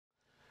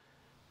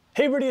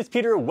Hey everybody, it's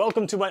Peter.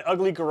 Welcome to my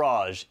ugly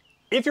garage.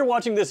 If you're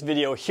watching this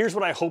video, here's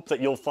what I hope that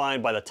you'll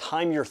find by the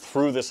time you're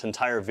through this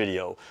entire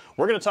video.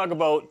 We're going to talk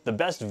about the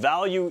best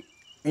value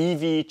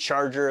EV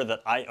charger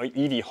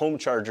EV home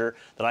charger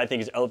that I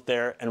think is out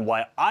there, and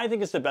why I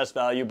think it's the best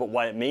value, but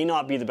why it may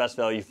not be the best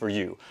value for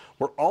you.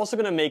 We're also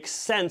going to make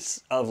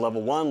sense of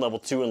level 1, level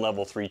 2, and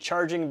level 3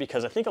 charging,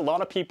 because I think a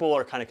lot of people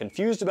are kind of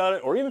confused about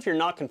it, or even if you're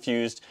not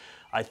confused,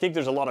 I think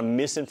there's a lot of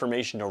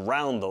misinformation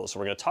around those. So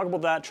we're going to talk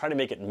about that, try to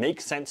make it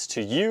make sense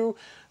to you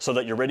so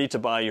that you're ready to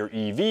buy your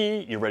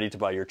EV, you're ready to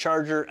buy your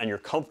charger, and you're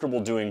comfortable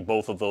doing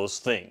both of those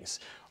things.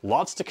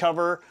 Lots to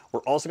cover.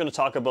 We're also going to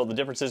talk about the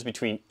differences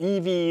between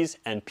EVs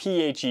and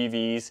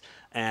PHEVs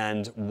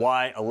and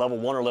why a level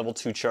 1 or level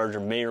 2 charger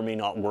may or may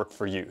not work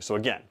for you. So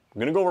again, I'm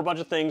going to go over a bunch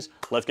of things.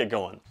 Let's get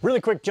going. Really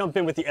quick jump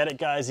in with the edit,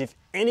 guys. If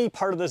any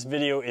part of this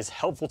video is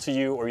helpful to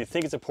you or you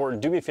think it's important,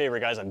 do me a favor,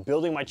 guys. I'm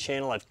building my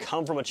channel. I've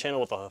come from a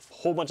channel with a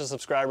whole bunch of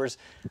subscribers.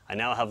 I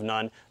now have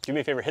none. Do me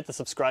a favor, hit the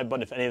subscribe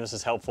button if any of this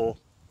is helpful.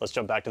 Let's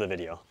jump back to the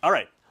video. All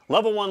right,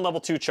 level 1, level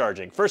 2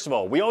 charging. First of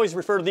all, we always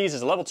refer to these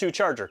as a level 2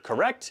 charger,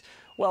 correct?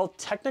 Well,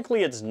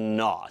 technically it's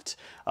not.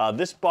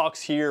 This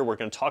box here, we're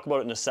going to talk about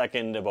it in a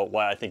second about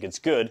why I think it's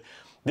good.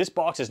 This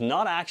box is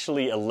not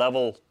actually a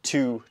level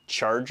 2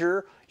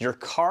 charger. Your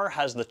car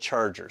has the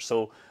charger.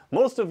 So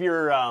most of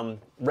your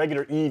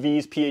regular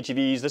EVs,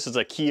 PHEVs, this is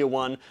a Kia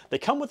one, they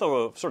come with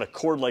a sort of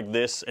cord like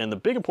this, and the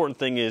big important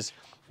thing is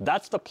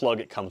that's the plug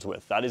it comes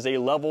with. That is a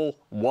level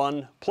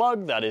 1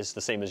 plug. That is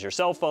the same as your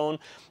cell phone,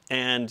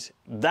 and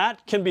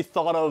that can be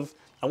thought of,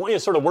 I want you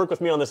to sort of work with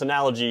me on this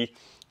analogy.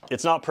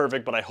 It's not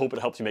perfect, but I hope it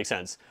helps you make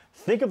sense.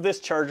 Think of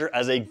this charger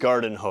as a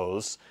garden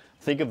hose.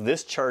 Think of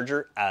this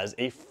charger as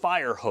a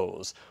fire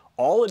hose.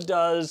 All it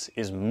does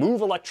is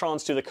move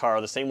electrons to the car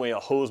the same way a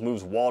hose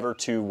moves water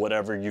to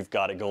whatever you've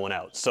got it going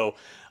out. So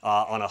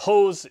on a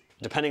hose,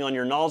 depending on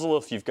your nozzle,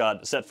 if you've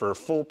got set for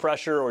full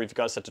pressure or you've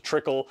got set to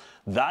trickle,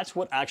 that's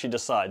what actually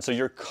decides. So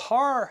your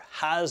car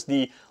has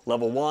the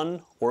level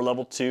 1 or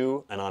level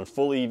 2, and on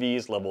full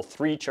EVs, level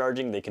 3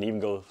 charging. They can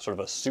even go sort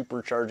of a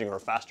super charging or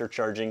faster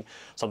charging.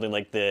 Something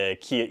like the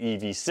Kia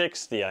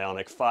EV6, the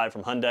Ioniq 5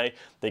 from Hyundai,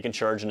 they can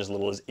charge in as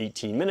little as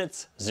 18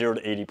 minutes, 0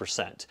 to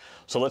 80%.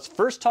 So let's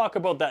first talk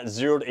about that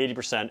 0 to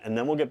 80%, and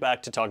then we'll get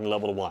back to talking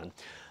level 1.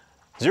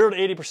 0 to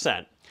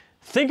 80%.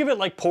 Think of it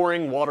like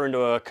pouring water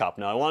into a cup.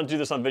 Now, I want to do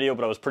this on video,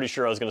 but I was pretty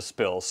sure I was going to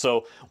spill.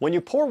 So when you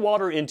pour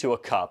water into a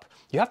cup,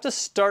 you have to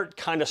start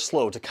kind of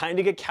slow to kind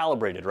of get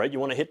calibrated, right? You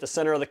want to hit the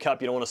center of the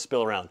cup. You don't want to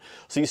spill around.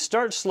 So you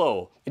start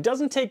slow. It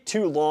doesn't take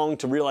too long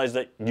to realize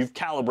that you've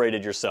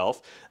calibrated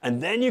yourself,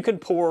 and then you can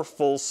pour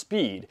full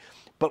speed.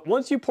 But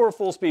once you pour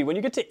full speed, when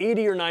you get to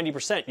 80 or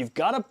 90%, you've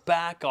got to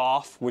back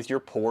off with your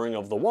pouring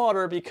of the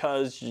water,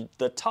 because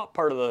the top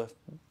part of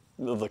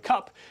the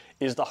cup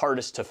is the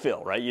hardest to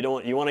fill, right? You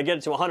want to get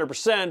it to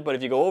 100%, but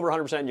if you go over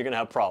 100%, you're going to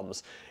have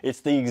problems. It's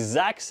the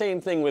exact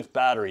same thing with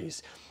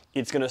batteries.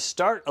 It's going to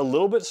start a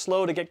little bit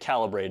slow to get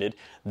calibrated,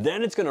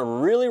 then it's going to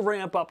really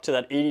ramp up to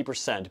that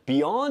 80%.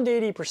 Beyond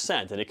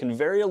 80%, and it can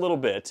vary a little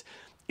bit,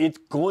 it's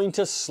going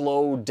to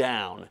slow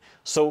down.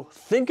 So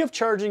think of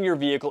charging your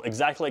vehicle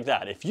exactly like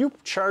that. If you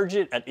charge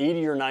it at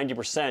 80 or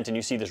 90% and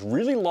you see this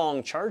really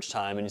long charge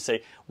time and you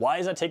say, why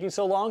is that taking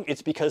so long?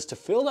 It's because to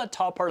fill that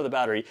top part of the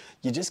battery,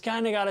 you just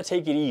kind of got to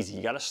take it easy.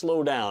 You got to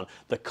slow down.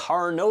 The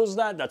car knows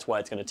that. That's why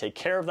it's going to take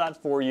care of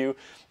that for you.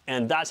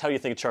 And that's how you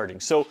think of charging.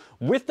 So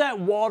with that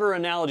water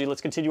analogy,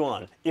 let's continue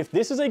on. If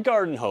this is a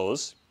garden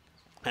hose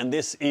and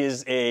this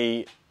is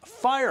a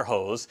fire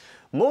hose,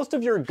 most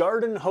of your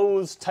garden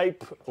hose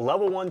type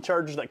level 1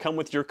 chargers that come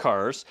with your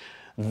cars,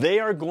 they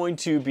are going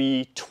to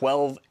be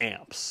 12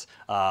 amps.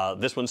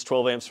 This one's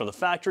 12 amps from the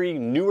factory.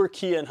 Newer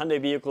Kia and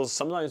Hyundai vehicles,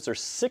 sometimes they're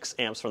 6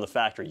 amps from the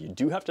factory. You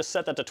do have to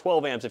set that to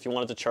 12 amps if you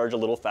want it to charge a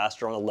little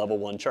faster on a level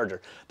 1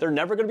 charger. They're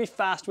never going to be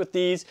fast with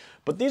these,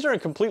 but these are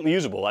completely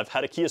usable. I've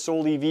had a Kia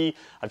Soul EV.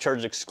 I've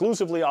charged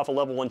exclusively off a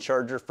level 1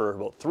 charger for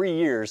about 3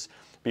 years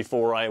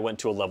before I went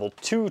to a level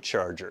 2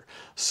 charger.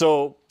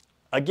 So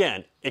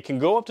again, it can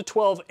go up to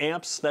 12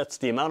 amps. That's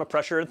the amount of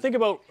pressure. And think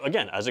about,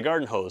 again, as a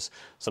garden hose.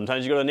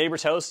 Sometimes you go to a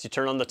neighbor's house, you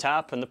turn on the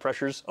tap and the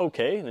pressure's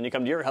okay. And then you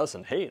come to your house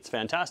and hey, it's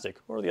fantastic.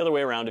 Or the other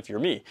way around if you're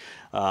me.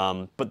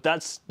 But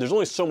there's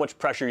only so much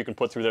pressure you can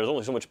put through there. There's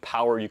only so much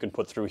power you can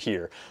put through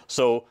here.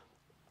 So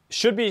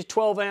should be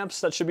 12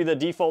 amps. That should be the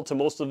default to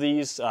most of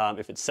these.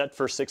 If it's set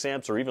for 6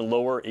 amps or even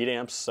lower, 8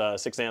 amps,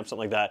 6 amps, something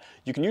like that,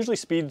 you can usually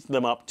speed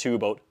them up to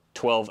about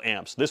 12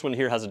 amps. This one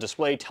here has a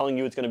display telling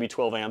you it's going to be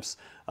 12 amps.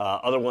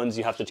 Other ones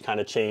you have to kind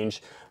of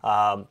change.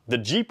 The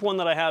Jeep one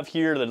that I have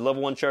here, the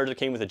level 1 charger that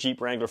came with a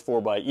Jeep Wrangler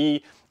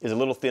 4xe, is a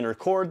little thinner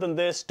cord than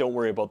this. Don't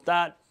worry about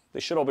that. They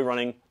should all be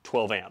running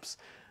 12 amps.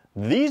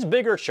 These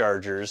bigger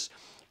chargers,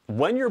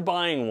 when you're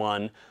buying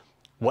one,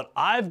 what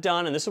I've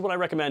done, and this is what I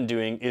recommend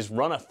doing, is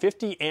run a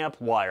 50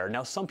 amp wire.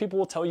 Now, some people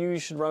will tell you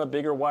should run a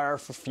bigger wire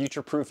for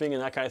future proofing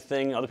and that kind of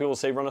thing. Other people will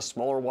say run a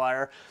smaller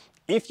wire.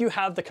 If you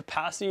have the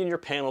capacity in your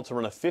panel to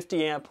run a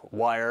 50 amp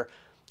wire,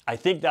 I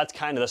think that's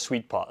kind of the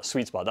sweet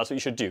spot. That's what you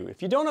should do.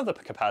 If you don't have the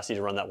capacity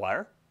to run that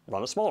wire,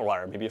 run a smaller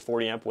wire, maybe a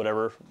 40 amp,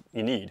 whatever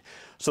you need.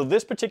 So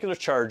this particular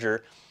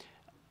charger,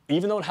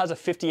 even though it has a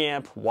 50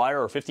 amp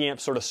wire or 50 amp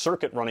sort of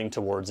circuit running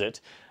towards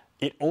it,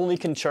 it only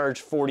can charge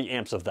 40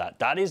 amps of that.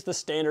 That is the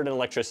standard in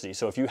electricity.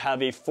 So if you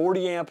have a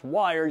 40 amp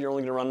wire, you're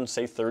only gonna run,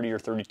 say, 30 or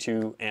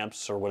 32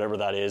 amps or whatever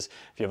that is.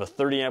 If you have a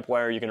 30 amp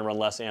wire, you're gonna run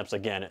less amps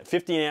again.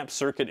 50 amp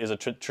circuit is a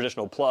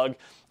traditional plug.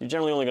 You're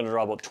generally only gonna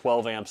draw about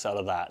 12 amps out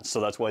of that.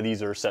 So that's why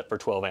these are set for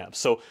 12 amps.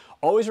 So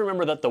always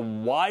remember that the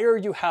wire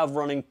you have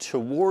running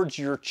towards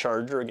your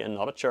charger, again,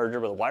 not a charger,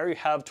 but the wire you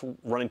have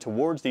running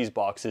towards these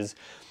boxes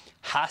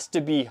has to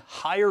be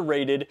higher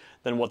rated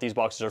than what these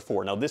boxes are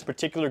for. Now this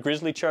particular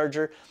Grizzly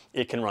Charger,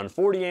 it can run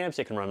 40 amps,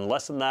 it can run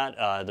less than that.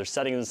 There's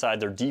settings inside,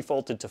 they're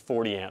defaulted to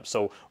 40 amps.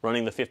 So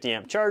running the 50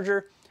 amp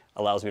charger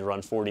allows me to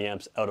run 40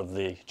 amps out of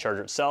the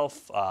charger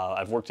itself.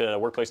 I've worked at a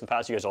workplace in the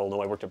past, you guys all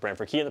know I worked at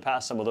Brantford Key in the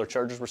past, some of their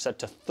chargers were set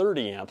to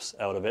 30 amps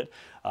out of it.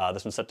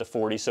 This one's set to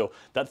 40, so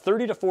that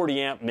 30 to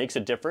 40 amp makes a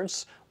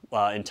difference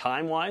in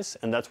time-wise,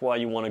 and that's why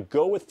you want to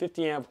go with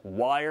 50 amp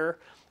wire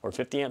or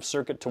 50 amp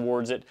circuit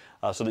towards it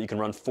so that you can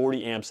run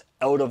 40 amps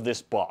out of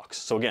this box.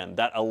 So again,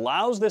 that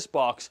allows this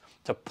box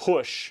to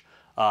push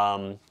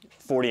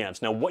 40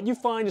 amps. Now what you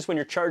find is when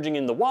you're charging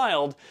in the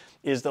wild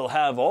is they'll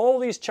have all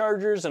these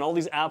chargers and all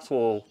these apps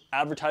will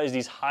advertise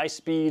these high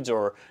speeds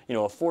or, you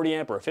know, a 40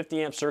 amp or a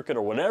 50 amp circuit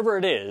or whatever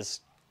it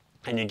is.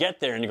 And you get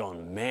there and you're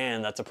going,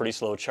 man, that's a pretty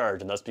slow charge.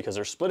 And that's because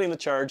they're splitting the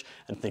charge,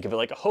 and think of it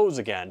like a hose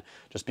again.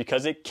 Just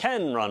because it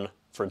can run,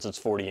 for instance,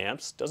 40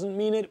 amps, doesn't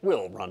mean it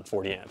will run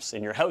 40 amps.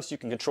 In your house, you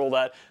can control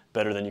that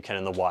better than you can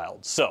in the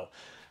wild. So,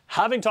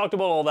 having talked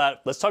about all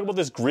that, let's talk about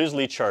this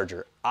Grizzly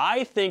Charger.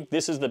 I think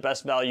this is the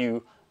best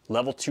value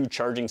level 2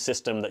 charging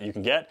system that you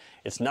can get.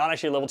 It's not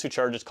actually a level 2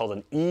 charger, it's called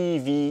an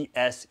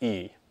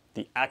EVSE.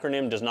 The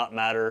acronym does not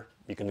matter.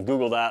 You can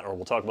Google that, or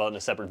we'll talk about it in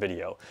a separate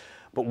video.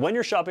 But when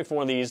you're shopping for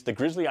one of these, the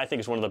Grizzly I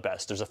think is one of the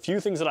best. There's a few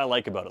things that I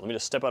like about it. Let me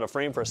just step out of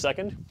frame for a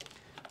second.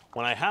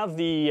 When I have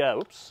the,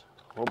 oops,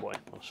 oh boy,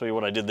 I'll show you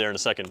what I did there in a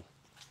second.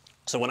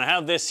 So when I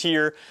have this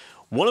here,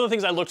 one of the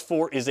things I looked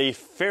for is a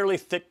fairly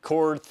thick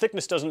cord.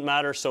 Thickness doesn't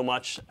matter so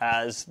much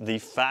as the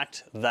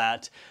fact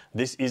that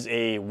this is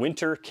a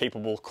winter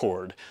capable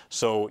cord.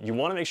 So you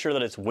want to make sure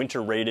that it's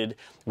winter rated.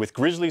 With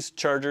Grizzly's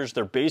chargers,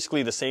 they're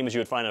basically the same as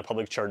you would find at a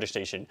public charging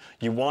station.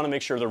 You want to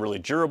make sure they're really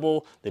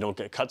durable, they don't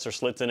get cuts or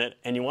slits in it,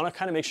 and you want to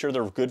kind of make sure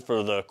they're good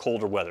for the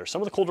colder weather.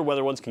 Some of the colder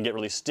weather ones can get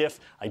really stiff.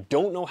 I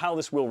don't know how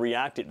this will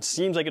react. It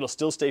seems like it'll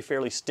still stay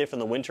fairly stiff in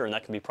the winter, and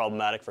that can be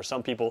problematic for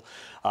some people.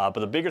 But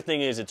the bigger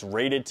thing is it's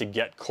rated to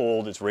get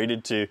cold. It's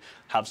rated to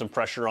have some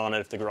pressure on it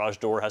if the garage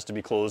door has to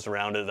be closed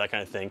around it, that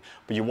kind of thing.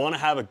 But you want to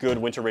have a good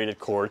winter rated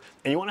cord,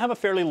 and you want to have a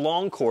fairly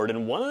long cord.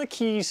 And one of the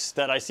keys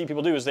that I see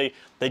people do is they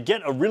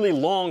get a really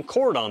long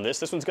cord on this.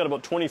 This one's got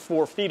about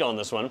 24 feet on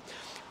this one,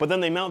 but then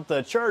they mount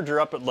the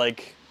charger up at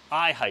like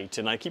eye height,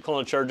 and I keep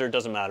calling it a charger, it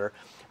doesn't matter.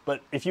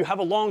 But if you have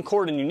a long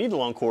cord and you need a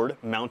long cord,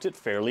 mount it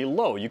fairly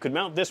low. You could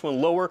mount this one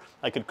lower.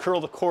 I could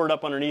curl the cord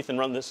up underneath and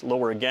run this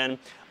lower again.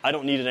 I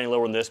don't need it any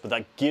lower than this, but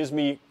that gives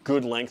me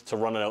good length to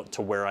run it out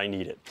to where I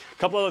need it. A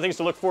couple other things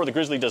to look for, the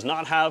Grizzly does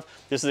not have.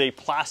 This is a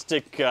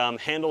plastic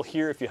handle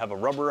here. If you have a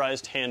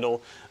rubberized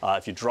handle,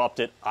 if you dropped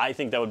it, I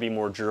think that would be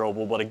more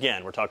durable. But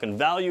again, we're talking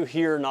value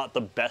here, not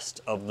the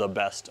best of the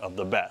best of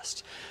the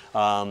best.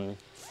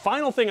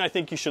 Final thing I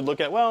think you should look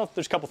at, well,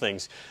 there's a couple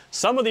things.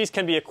 Some of these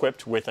can be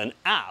equipped with an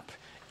app.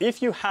 If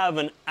you have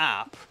an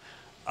app,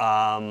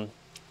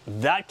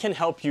 that can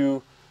help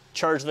you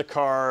charge the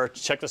car,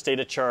 check the state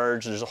of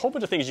charge. There's a whole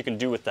bunch of things you can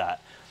do with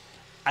that.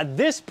 At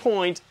this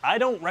point, I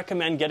don't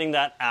recommend getting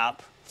that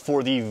app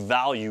for the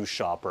value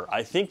shopper.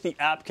 I think the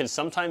app can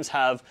sometimes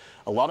have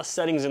a lot of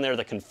settings in there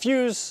that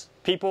confuse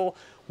people.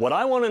 What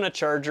I want in a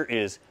charger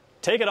is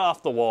take it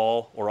off the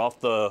wall or off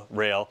the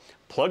rail,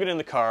 plug it in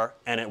the car,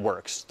 and it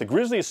works. The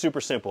Grizzly is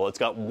super simple. It's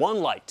got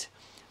one light.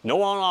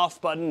 No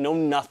on-off button, no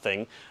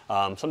nothing.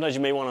 Sometimes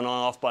you may want an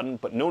on-off button,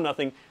 but no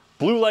nothing.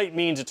 Blue light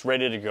means it's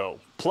ready to go.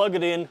 Plug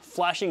it in.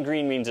 Flashing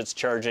green means it's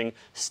charging.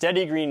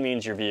 Steady green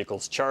means your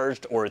vehicle's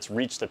charged or it's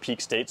reached the peak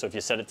state. So if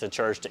you set it to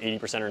charge to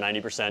 80% or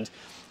 90%,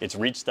 it's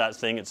reached that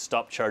thing, it's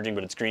stopped charging,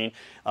 but it's green.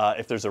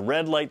 If there's a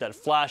red light that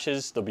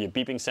flashes, there'll be a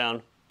beeping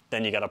sound,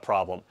 then you got a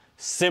problem.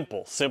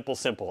 Simple, simple,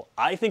 simple.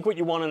 I think what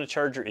you want in a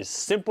charger is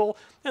simple,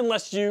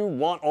 unless you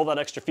want all that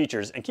extra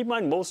features. And keep in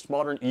mind, most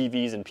modern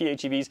EVs and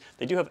PHEVs,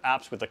 they do have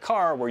apps with the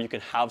car where you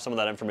can have some of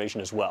that information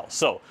as well.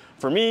 So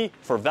for me,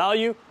 for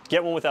value,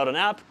 get one without an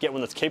app, get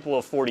one that's capable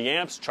of 40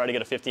 amps, try to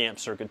get a 50 amp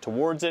circuit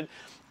towards it.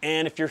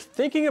 And if you're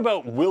thinking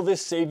about, will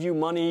this save you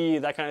money,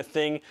 that kind of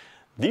thing,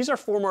 these are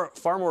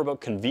far more about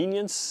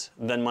convenience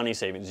than money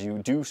savings. You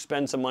do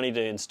spend some money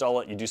to install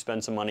it. You do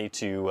spend some money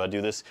to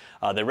do this.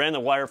 They ran the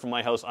wire from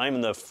my house. I'm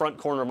in the front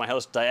corner of my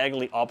house,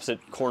 diagonally opposite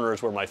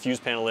corners where my fuse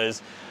panel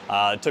is.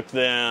 It took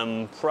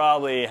them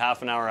probably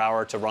half an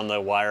hour to run the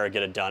wire and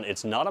get it done.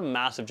 It's not a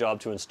massive job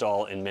to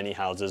install in many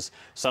houses.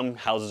 Some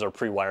houses are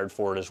pre-wired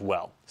for it as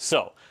well.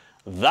 So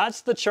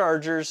that's the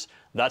chargers.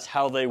 That's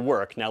how they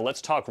work. Now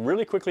let's talk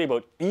really quickly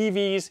about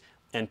EVs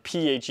and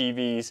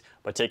PHEVs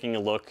by taking a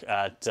look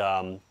at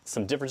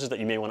some differences that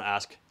you may want to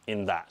ask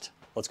in that.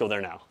 Let's go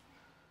there now.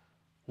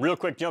 Real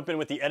quick, jump in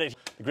with the edit.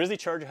 The Grizzly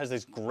Charger has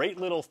this great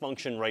little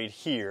function right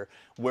here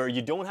where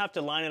you don't have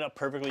to line it up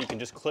perfectly. You can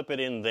just clip it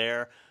in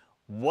there.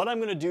 What I'm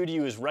gonna do to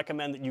you is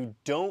recommend that you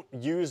don't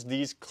use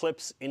these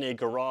clips in a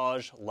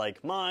garage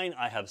like mine.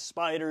 I have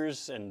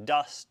spiders and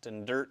dust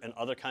and dirt and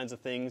other kinds of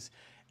things.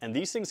 And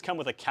these things come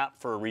with a cap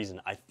for a reason.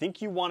 I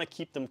think you wanna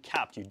keep them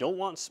capped. You don't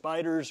want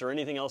spiders or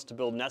anything else to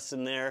build nests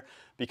in there,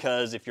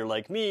 because if you're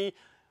like me,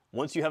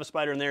 once you have a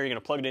spider in there, you're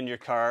gonna plug it into your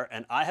car,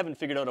 and I haven't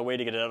figured out a way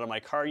to get it out of my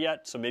car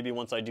yet, so maybe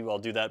once I do, I'll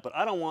do that. But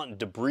I don't want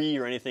debris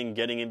or anything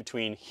getting in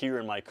between here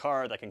and my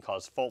car that can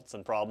cause faults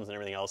and problems and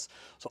everything else.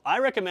 So I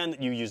recommend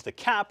that you use the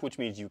cap, which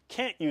means you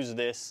can't use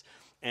this,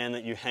 and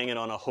that you hang it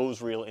on a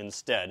hose reel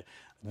instead.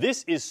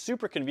 This is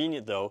super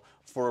convenient though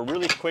for a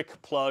really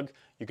quick plug.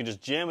 You can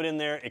just jam it in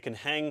there. It can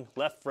hang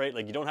left, right,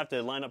 like you don't have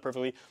to line up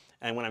perfectly.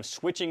 And when I'm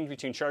switching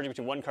between charging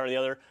between one car to the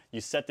other, you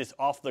set this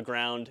off the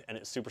ground and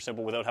it's super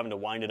simple without having to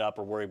wind it up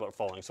or worry about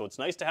falling. So it's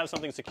nice to have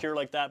something secure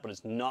like that, but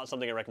it's not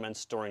something I recommend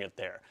storing it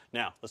there.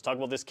 Now, let's talk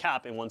about this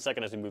cap in 1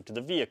 second as we move to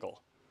the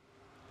vehicle.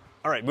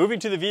 All right, moving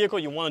to the vehicle,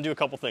 you want to do a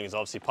couple things.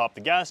 Obviously, pop the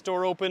gas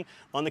door open.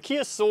 On the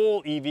Kia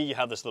Soul EV, you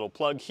have this little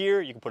plug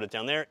here. You can put it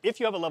down there. If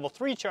you have a level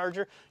 3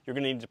 charger, you're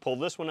going to need to pull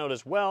this one out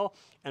as well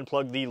and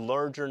plug the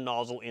larger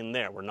nozzle in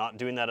there. We're not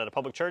doing that at a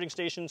public charging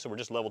station, so we're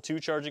just level 2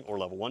 charging or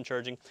level 1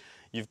 charging.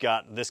 You've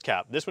got this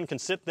cap. This one can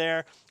sit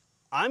there.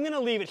 I'm going to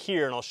leave it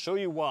here, and I'll show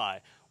you why.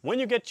 When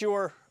you get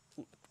your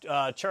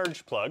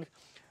charge plug,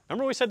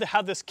 remember we said to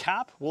have this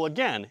cap? Well,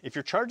 again, if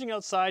you're charging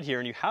outside here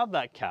and you have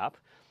that cap,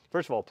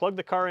 first of all, plug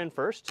the car in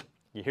first.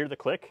 You hear the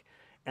click.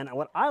 And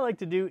what I like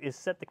to do is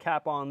set the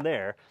cap on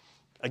there,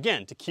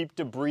 again, to keep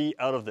debris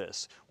out of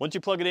this. Once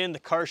you plug it in, the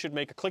car should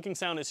make a clicking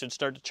sound. It should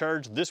start to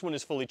charge. This one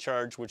is fully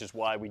charged, which is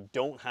why we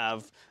don't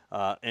have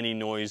any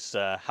noise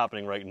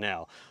happening right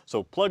now.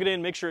 So plug it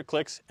in, make sure it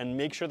clicks, and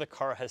make sure the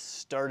car has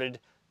started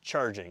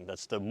charging.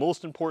 That's the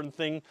most important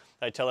thing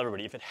I tell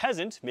everybody. If it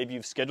hasn't, maybe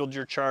you've scheduled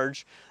your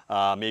charge,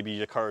 maybe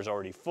the car is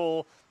already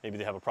full, maybe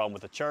they have a problem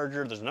with the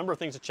charger. There's a number of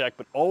things to check,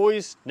 but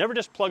always, never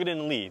just plug it in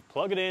and leave.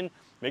 Plug it in,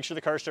 make sure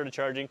the car started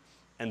charging,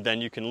 and then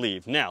you can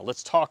leave. Now,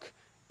 let's talk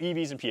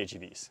EVs and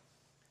PHEVs.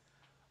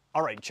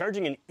 All right,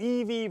 charging an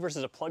EV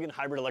versus a plug-in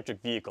hybrid electric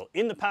vehicle.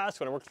 In the past,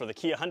 when I worked for the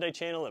Kia Hyundai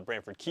channel at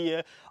Brantford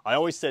Kia, I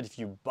always said if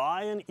you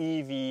buy an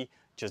EV,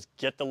 just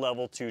get the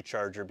level 2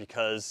 charger,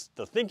 because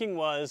the thinking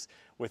was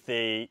with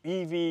a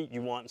EV,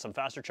 you want some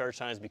faster charge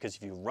times, because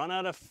if you run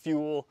out of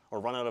fuel or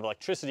run out of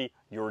electricity,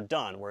 you're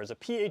done. Whereas a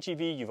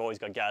PHEV, you've always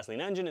got gasoline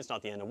engine. It's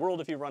not the end of the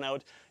world if you run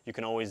out. You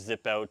can always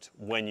zip out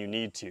when you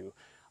need to.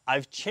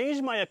 I've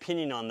changed my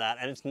opinion on that,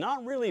 and it's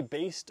not really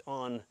based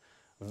on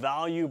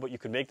value, but you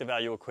could make the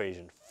value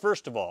equation.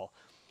 First of all,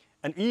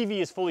 an EV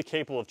is fully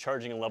capable of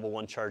charging and level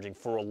 1 charging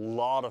for a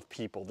lot of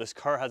people. This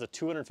car has a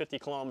 250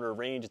 kilometer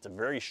range. It's a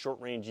very short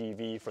range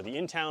EV. For the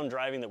in-town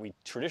driving that we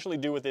traditionally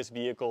do with this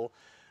vehicle,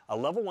 a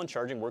level 1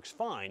 charging works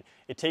fine.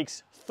 It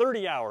takes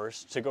 30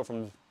 hours to go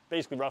from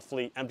basically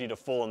roughly empty to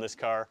full on this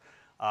car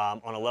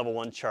on a level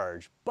 1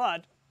 charge.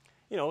 But,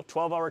 you know,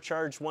 12-hour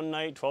charge one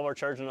night, 12-hour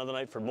charge another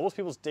night. For most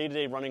people's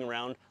day-to-day running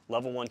around,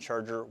 level 1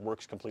 charger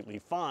works completely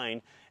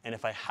fine. And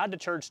if I had to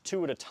charge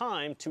 2 at a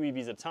time, 2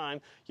 EVs at a time,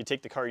 you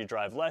take the car you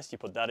drive less, you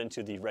put that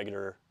into the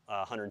regular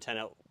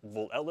 110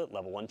 volt outlet,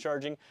 level 1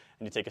 charging,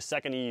 and you take a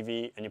second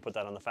EV and you put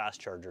that on the fast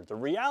charger. The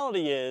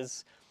reality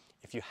is,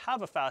 if you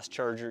have a fast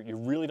charger, you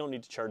really don't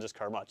need to charge this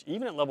car much.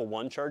 Even at level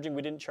 1 charging,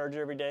 we didn't charge it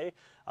every day.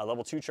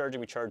 Level 2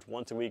 charging, we charge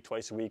once a week,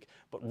 twice a week.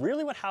 But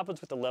really what happens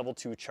with the level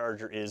 2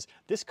 charger is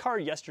this car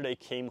yesterday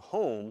came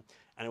home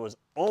and it was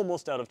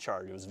almost out of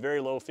charge. It was very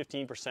low,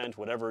 15%,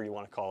 whatever you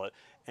want to call it.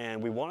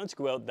 And we wanted to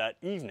go out that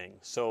evening.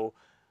 So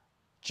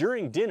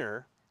during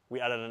dinner, we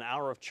added an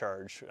hour of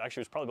charge.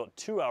 Actually, it was probably about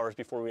 2 hours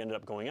before we ended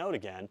up going out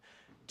again.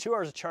 2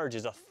 hours of charge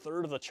is a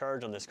third of the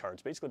charge on this car.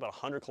 It's basically about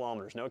 100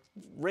 kilometers. Now,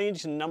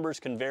 range and numbers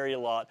can vary a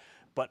lot,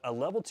 but a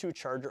level 2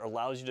 charger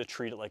allows you to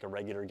treat it like a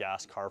regular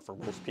gas car for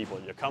most people.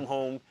 You come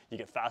home, you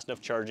get fast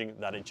enough charging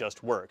that it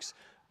just works.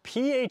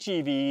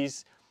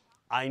 PHEVs,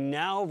 I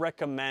now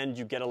recommend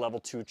you get a level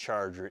 2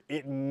 charger.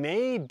 It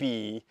may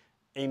be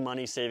a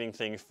money-saving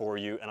thing for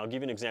you, and I'll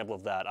give you an example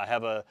of that. I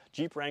have a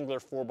Jeep Wrangler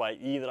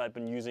 4xe that I've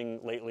been using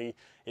lately.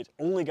 It's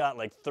only got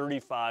like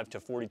 35 to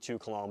 42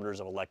 kilometers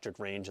of electric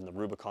range in the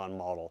Rubicon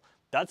model.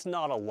 That's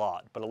not a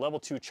lot, but a level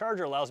 2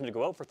 charger allows me to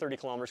go out for 30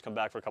 kilometers, come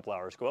back for a couple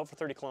hours, go out for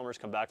 30 kilometers,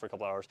 come back for a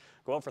couple hours,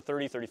 go out for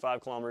 30,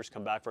 35 kilometers,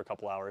 come back for a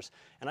couple hours,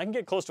 and I can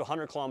get close to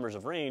 100 kilometers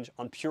of range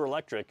on pure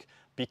electric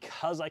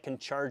because I can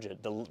charge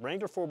it. The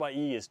Wrangler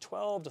 4xe is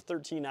 12 to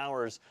 13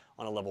 hours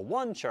on a level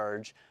 1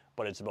 charge,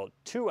 but it's about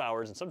 2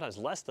 hours and sometimes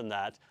less than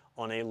that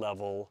on a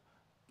level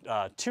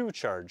 2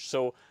 charge.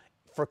 So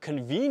for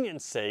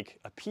convenience sake,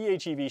 a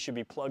PHEV should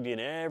be plugged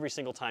in every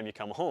single time you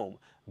come home.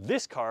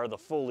 This car, the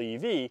full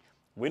EV,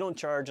 we don't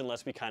charge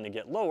unless we kind of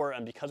get lower,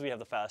 and because we have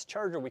the fast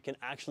charger, we can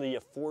actually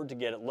afford to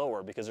get it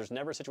lower because there's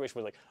never a situation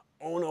where like,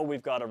 oh no,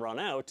 we've got to run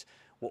out.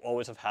 We'll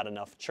always have had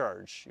enough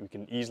charge. We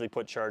can easily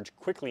put charge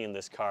quickly in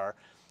this car.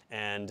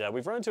 And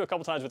we've run into a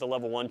couple times with the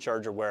level 1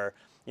 charger where,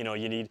 you know,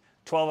 you need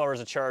 12 hours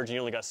of charge and you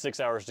only got 6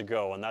 hours to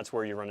go, and that's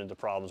where you run into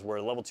problems. Where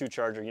a level 2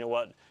 charger, you know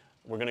what,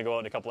 we're gonna go out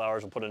in a couple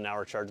hours, we'll put an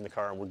hour charge in the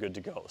car and we're good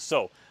to go.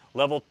 So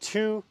level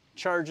 2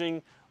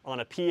 charging on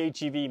a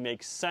PHEV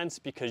makes sense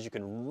because you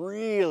can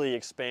really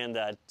expand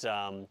that,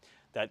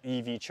 that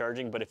EV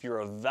charging. But if you're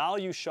a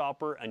value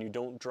shopper and you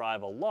don't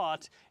drive a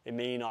lot, it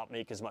may not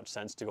make as much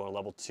sense to go on a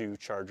level 2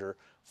 charger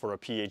for a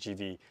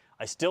PHEV.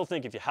 I still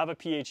think if you have a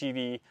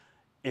PHEV,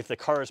 if the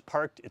car is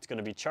parked, it's going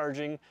to be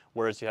charging,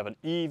 whereas if you have an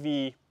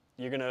EV,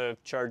 you're going to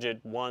charge it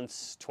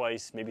once,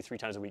 twice, maybe 3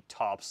 times a week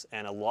tops,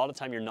 and a lot of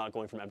time you're not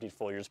going from empty to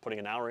full, you're just putting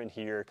an hour in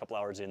here, a couple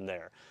hours in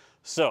there.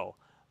 So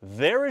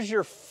there is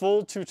your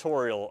full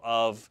tutorial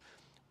of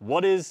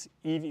what is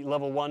EV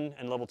level 1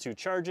 and level 2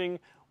 charging,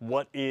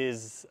 what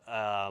is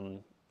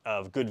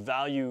of good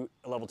value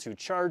level 2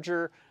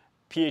 charger,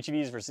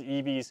 PHEVs versus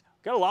EVs.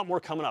 Got a lot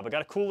more coming up. I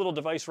got a cool little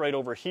device right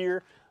over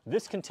here.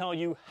 This can tell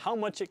you how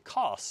much it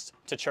costs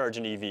to charge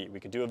an EV. We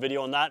could do a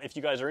video on that if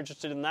you guys are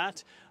interested in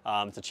that.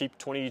 It's a cheap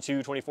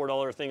 $22,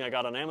 $24 thing I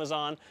got on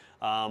Amazon,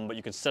 but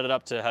you can set it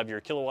up to have your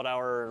kilowatt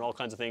hour and all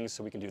kinds of things,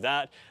 so we can do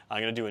that.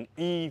 I'm gonna do an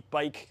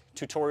e-bike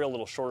tutorial, a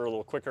little shorter, a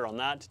little quicker on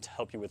that to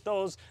help you with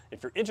those.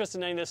 If you're interested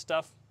in any of this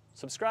stuff,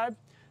 subscribe,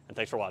 and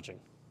thanks for watching.